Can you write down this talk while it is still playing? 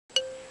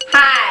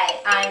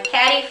I'm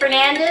Patty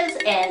Fernandez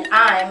and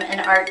I'm an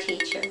art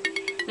teacher.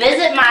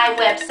 Visit my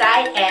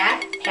website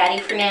at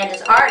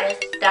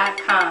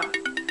pattyfernandezartist.com.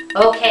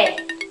 Okay,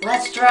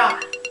 let's draw.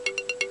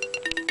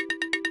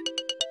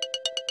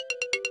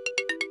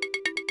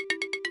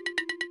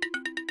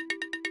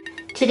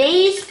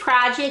 Today's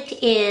project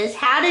is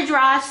how to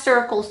draw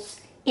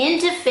circles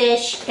into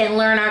fish and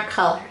learn our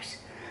colors.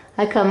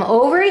 I come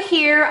over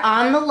here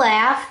on the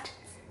left,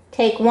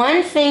 take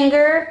one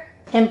finger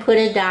and put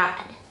a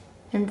dot.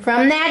 And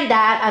from that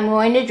dot, I'm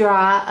going to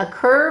draw a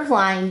curved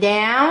line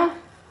down,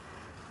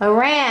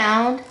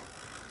 around,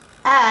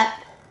 up,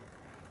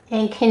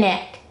 and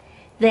connect.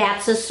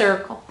 That's a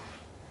circle.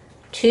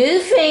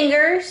 Two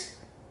fingers,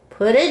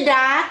 put a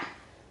dot.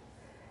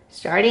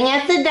 Starting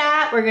at the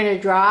dot, we're going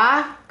to draw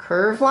a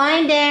curved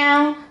line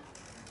down,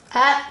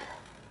 up,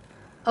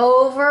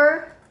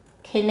 over,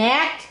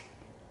 connect,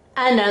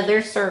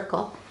 another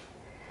circle.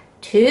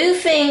 Two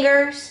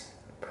fingers,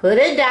 put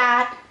a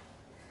dot,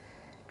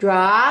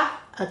 draw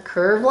a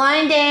curved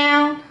line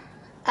down,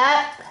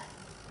 up,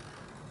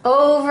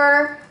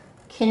 over,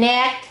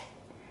 connect,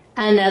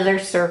 another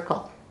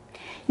circle.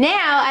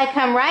 Now I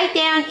come right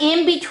down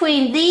in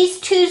between these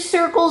two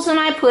circles and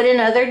I put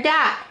another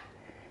dot.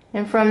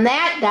 And from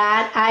that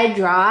dot I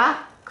draw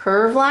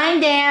curved line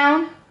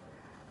down,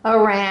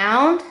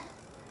 around,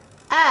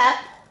 up,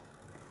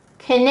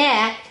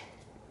 connect,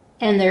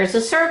 and there's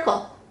a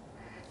circle.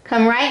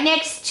 Come right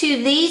next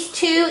to these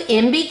two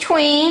in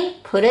between,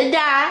 put a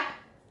dot,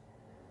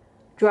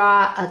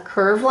 draw a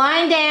curved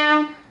line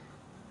down,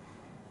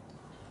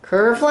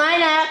 curved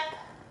line up,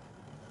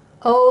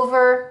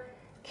 over,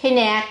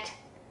 connect,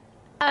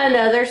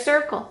 another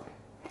circle.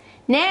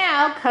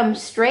 Now come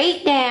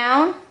straight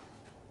down,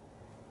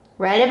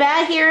 right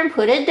about here and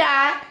put a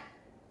dot,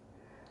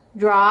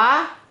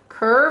 draw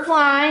curved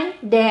line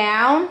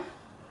down,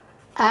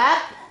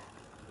 up,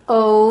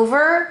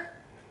 over,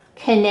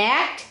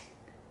 connect,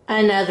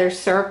 another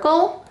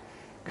circle.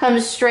 Come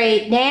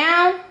straight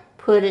down,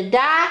 put a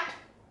dot,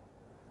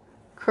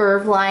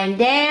 curved line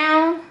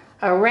down,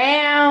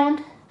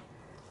 around,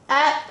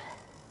 up,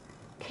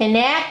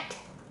 connect,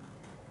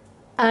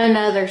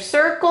 another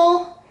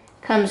circle.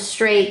 Come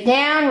straight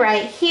down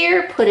right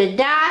here, put a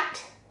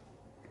dot,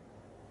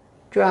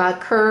 draw a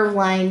curved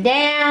line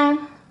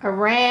down,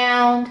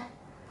 around,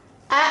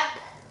 up,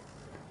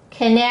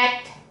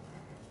 connect,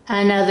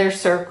 another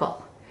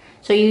circle.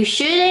 So you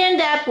should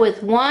end up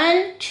with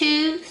 1,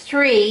 2,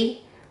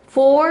 3,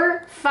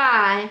 4,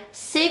 5,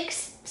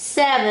 6,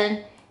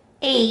 7,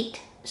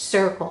 8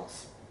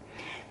 circles.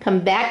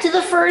 Come back to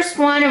the first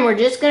one and we're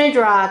just going to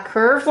draw a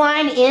curved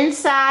line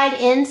inside,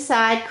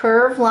 inside,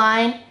 curved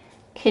line,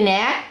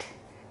 connect.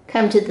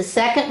 Come to the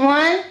second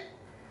one,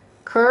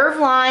 curved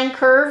line,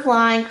 curved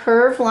line,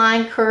 curved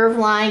line, curved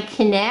line,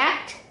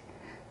 connect.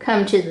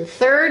 Come to the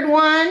third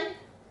one,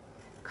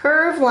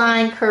 curved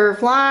line,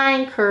 curved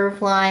line,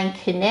 curved line,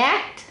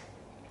 connect.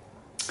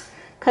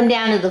 Come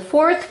down to the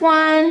fourth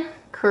one,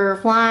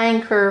 curved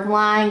line, curved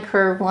line,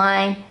 curved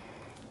line,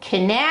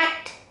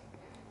 connect.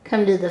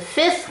 Come to the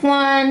fifth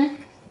one,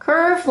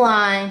 curved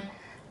line,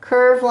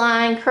 curved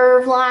line,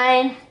 curved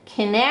line,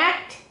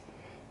 connect.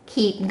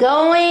 Keep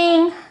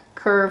going,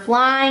 curved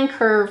line,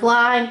 curved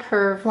line,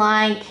 curved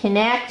line,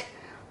 connect.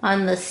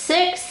 On the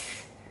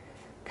sixth,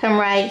 come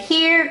right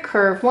here,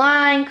 curved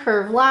line,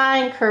 curved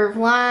line, curved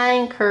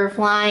line, curved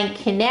line,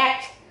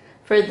 connect.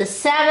 For the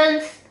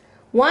seventh,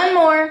 one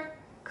more,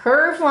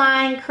 curved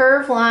line,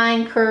 curved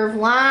line, curved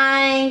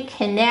line,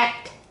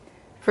 connect.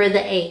 For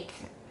the eighth.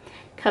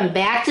 Come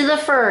back to the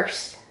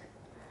first.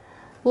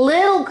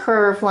 Little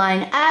curved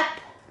line up,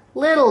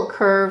 little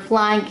curved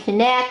line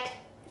connect,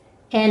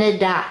 and a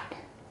dot.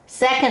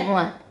 Second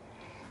one.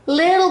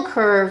 Little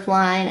curved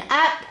line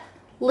up,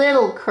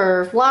 little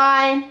curved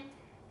line,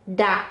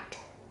 dot.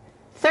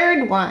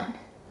 Third one.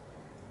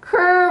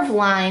 Curved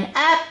line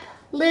up,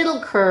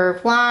 little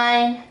curved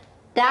line,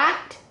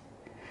 dot.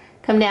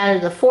 Come down to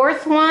the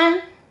fourth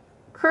one.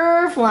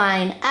 Curved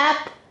line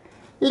up,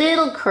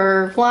 little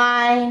curved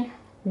line,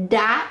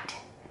 dot.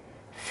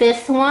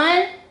 Fifth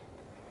one,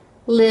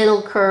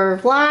 little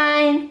curved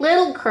line,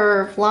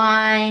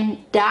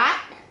 dot.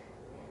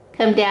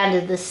 Come down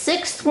to the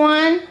sixth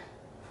one,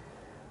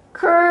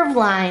 curved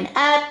line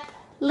up,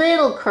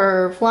 little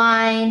curved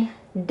line,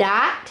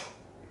 dot.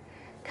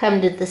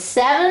 Come to the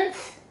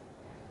seventh,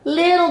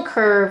 little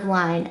curved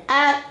line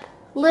up,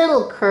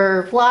 little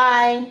curved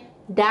line,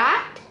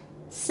 dot.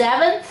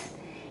 Seventh,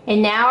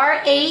 and now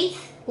our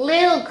eighth,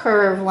 little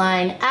curved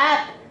line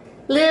up,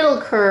 little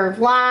curved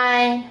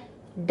line,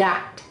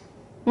 dot.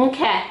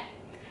 Okay,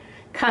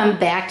 come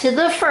back to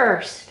the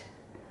first.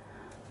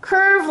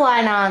 Curved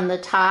line on the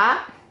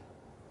top,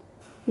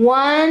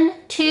 1,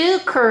 2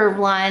 curved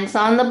lines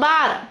on the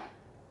bottom.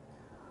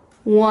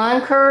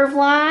 1 curved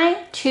line,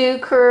 2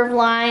 curved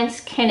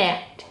lines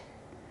connect.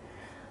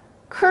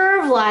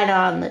 Curved line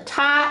on the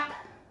top,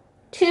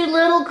 2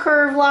 little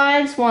curved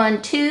lines,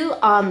 1, 2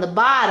 on the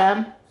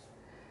bottom.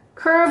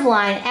 Curved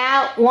line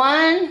out,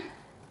 1,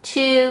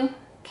 2,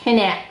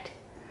 connect.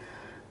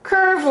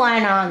 Curved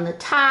line on the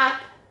top,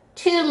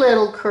 2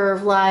 little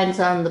curved lines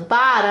on the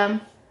bottom.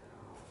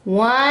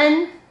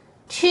 1,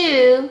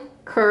 2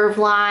 curved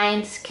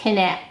lines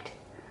connect.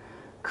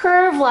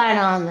 Curved line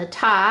on the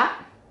top,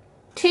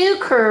 2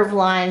 curved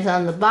lines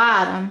on the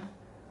bottom.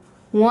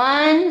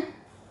 1,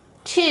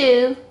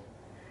 2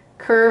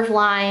 curved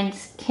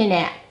lines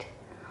connect.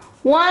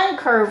 1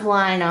 curved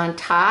line on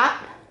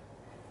top,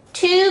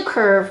 2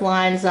 curved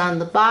lines on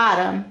the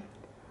bottom.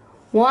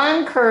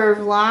 1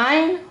 curved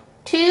line,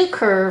 2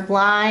 curved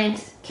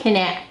lines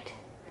connect.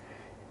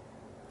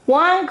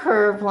 1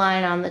 curved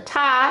line on the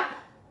top,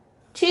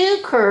 2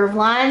 curved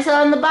lines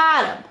on the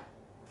bottom.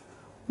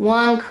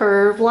 1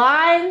 curved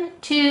line,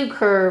 2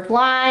 curved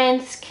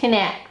lines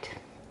connect.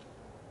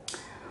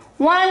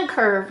 1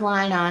 curved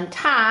line on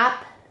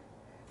top,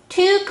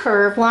 2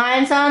 curved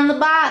lines on the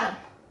bottom.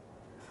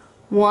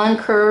 1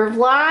 curved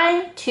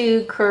line,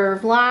 2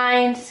 curved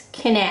lines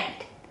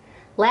connect.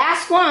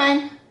 Last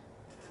one.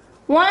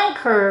 1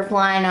 curved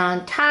line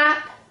on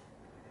top,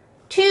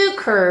 2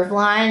 curved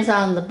lines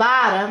on the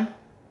bottom.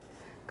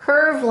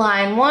 Curved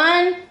line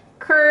 1,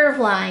 curved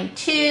line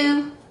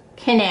 2,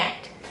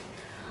 connect.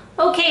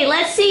 Okay,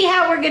 let's see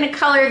how we're going to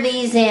color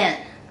these in.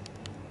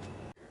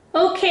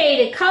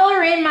 Okay, to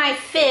color in my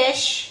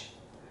fish,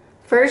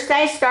 first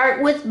I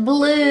start with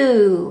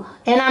blue,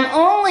 and I'm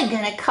only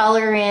going to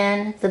color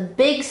in the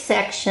big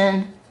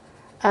section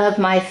of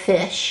my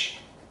fish.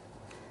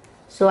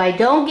 So I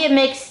don't get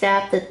mixed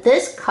up that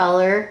this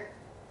color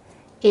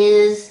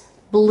is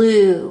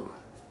blue.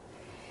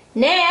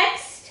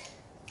 Next,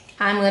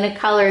 I'm going to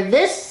color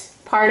this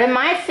part of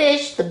my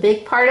fish, the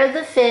big part of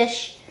the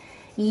fish,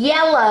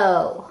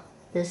 yellow.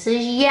 This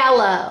is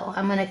yellow.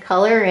 I'm going to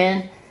color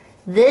in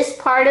this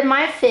part of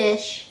my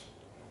fish,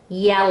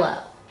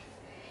 yellow.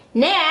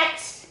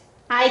 Next,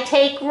 I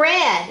take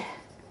red,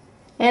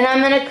 and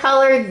I'm going to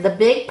color the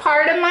big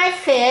part of my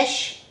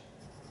fish,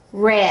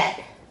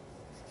 red.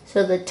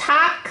 So the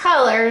top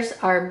colors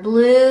are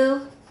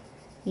blue,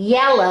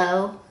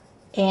 yellow,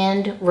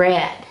 and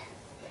red.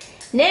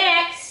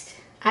 Next,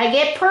 I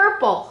get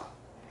purple,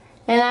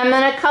 and I'm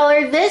going to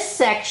color this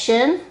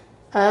section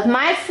of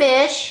my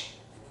fish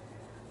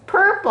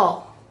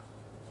purple.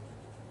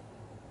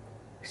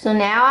 So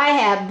now I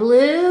have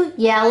blue,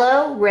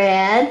 yellow,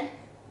 red,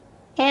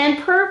 and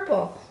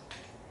purple.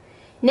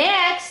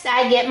 Next,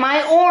 I get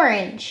my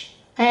orange,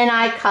 and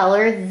I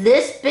color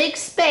this big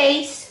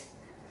space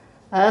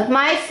of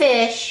my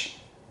fish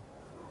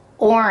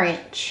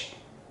orange.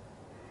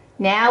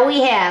 Now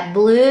we have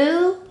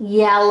blue,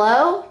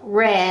 yellow,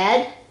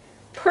 red,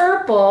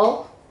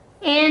 purple,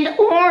 and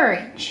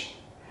orange.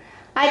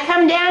 I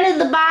come down to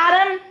the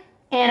bottom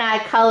and I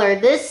color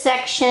this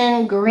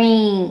section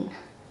green.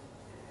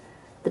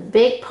 The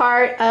big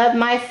part of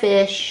my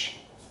fish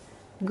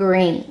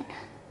green.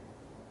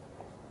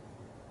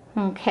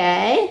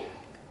 Okay,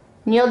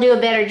 and you'll do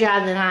a better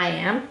job than I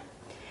am.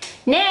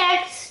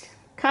 Next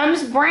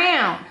comes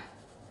brown.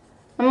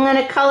 I'm going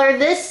to color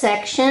this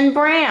section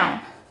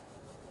brown.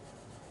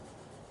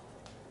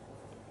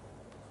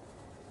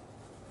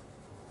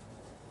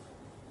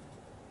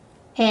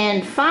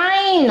 And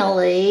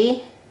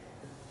finally,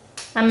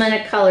 I'm going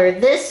to color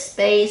this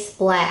space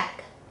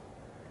black.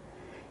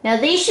 Now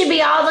these should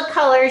be all the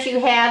colors you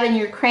have in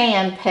your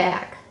crayon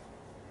pack.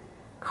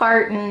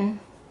 Carton,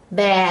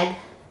 bag.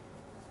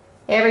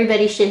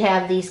 Everybody should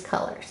have these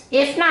colors.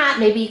 If not,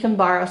 maybe you can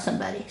borrow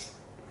somebody's.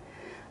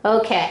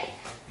 Okay,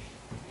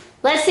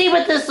 let's see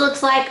what this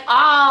looks like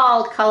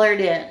all colored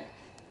in.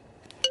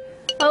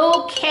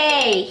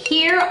 Okay,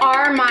 here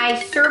are my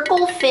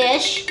circle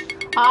fish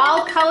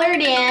all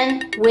colored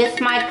in with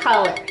my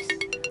colors.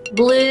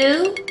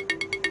 Blue,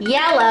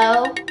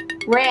 yellow,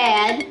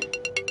 red,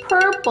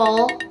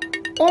 purple,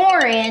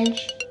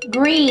 orange,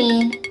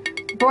 green,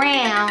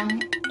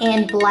 brown,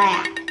 and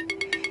black.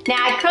 Now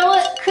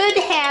I could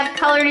have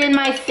colored in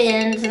my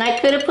fins, and I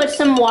could have put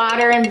some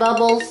water and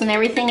bubbles and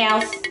everything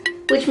else,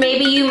 which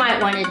maybe you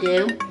might want to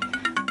do.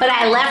 But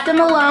I left them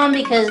alone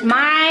because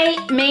my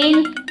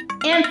main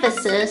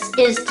emphasis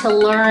is to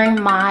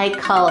learn my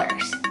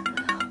colors.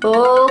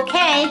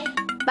 Okay,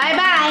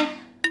 bye-bye.